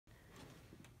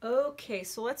Okay,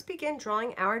 so let's begin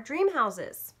drawing our dream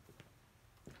houses.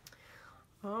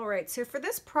 All right, so for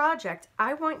this project,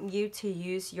 I want you to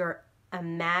use your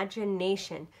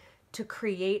imagination to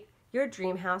create your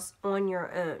dream house on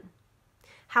your own.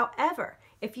 However,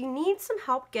 if you need some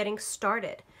help getting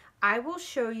started, I will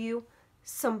show you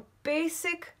some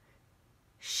basic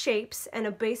shapes and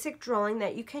a basic drawing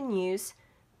that you can use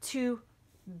to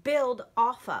build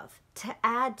off of, to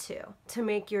add to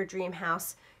make your dream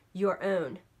house your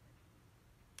own.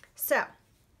 So,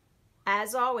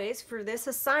 as always, for this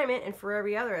assignment and for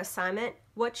every other assignment,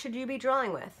 what should you be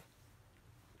drawing with?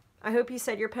 I hope you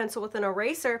said your pencil with an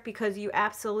eraser, because you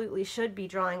absolutely should be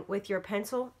drawing with your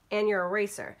pencil and your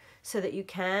eraser so that you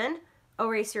can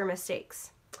erase your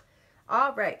mistakes.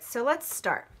 All right, so let's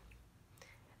start.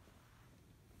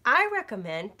 I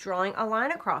recommend drawing a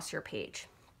line across your page.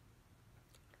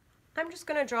 I'm just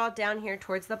going to draw it down here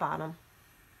towards the bottom.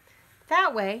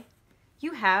 That way,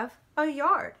 you have a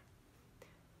yard.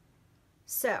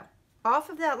 So, off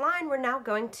of that line, we're now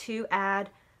going to add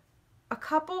a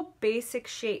couple basic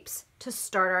shapes to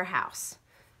start our house.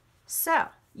 So,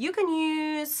 you can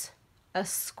use a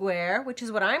square, which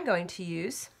is what I'm going to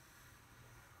use.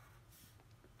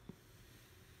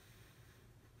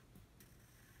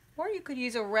 Or you could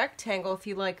use a rectangle if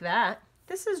you like that.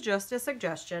 This is just a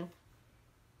suggestion.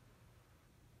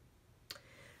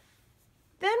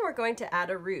 Then we're going to add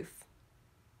a roof.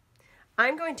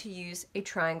 I'm going to use a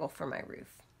triangle for my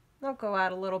roof. I'll go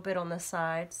out a little bit on the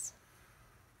sides.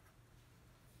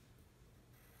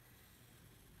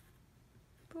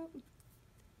 Boop.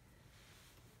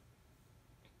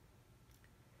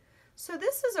 So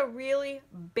this is a really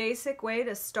basic way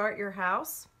to start your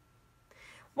house.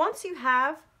 Once you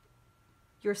have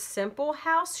your simple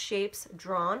house shapes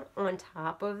drawn on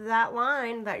top of that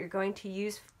line that you're going to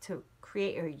use to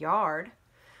create your yard,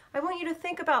 I want you to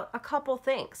think about a couple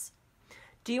things.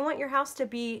 Do you want your house to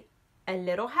be a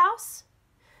little house?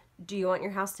 Do you want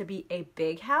your house to be a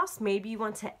big house? Maybe you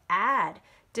want to add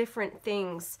different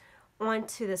things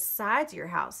onto the sides of your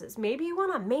houses. Maybe you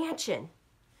want a mansion.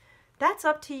 That's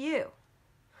up to you.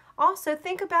 Also,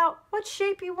 think about what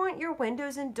shape you want your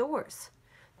windows and doors.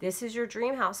 This is your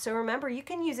dream house, so remember, you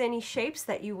can use any shapes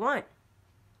that you want.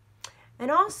 And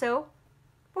also,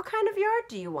 what kind of yard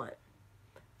do you want?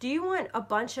 Do you want a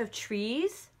bunch of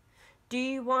trees? Do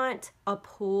you want a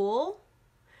pool?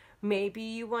 Maybe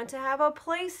you want to have a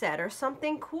play set or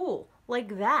something cool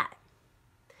like that.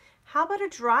 How about a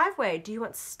driveway? Do you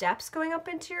want steps going up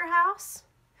into your house?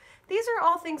 These are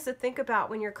all things to think about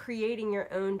when you're creating your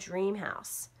own dream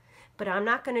house. But I'm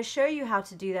not going to show you how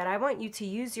to do that. I want you to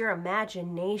use your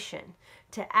imagination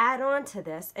to add on to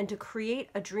this and to create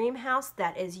a dream house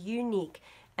that is unique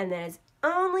and that is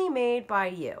only made by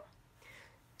you.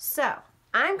 So,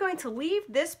 I'm going to leave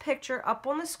this picture up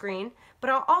on the screen, but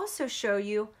I'll also show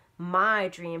you my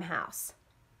dream house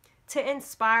to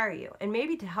inspire you and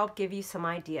maybe to help give you some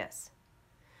ideas.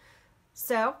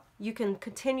 So, you can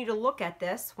continue to look at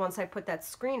this once I put that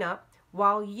screen up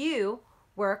while you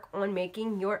work on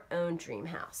making your own dream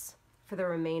house for the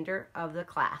remainder of the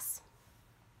class.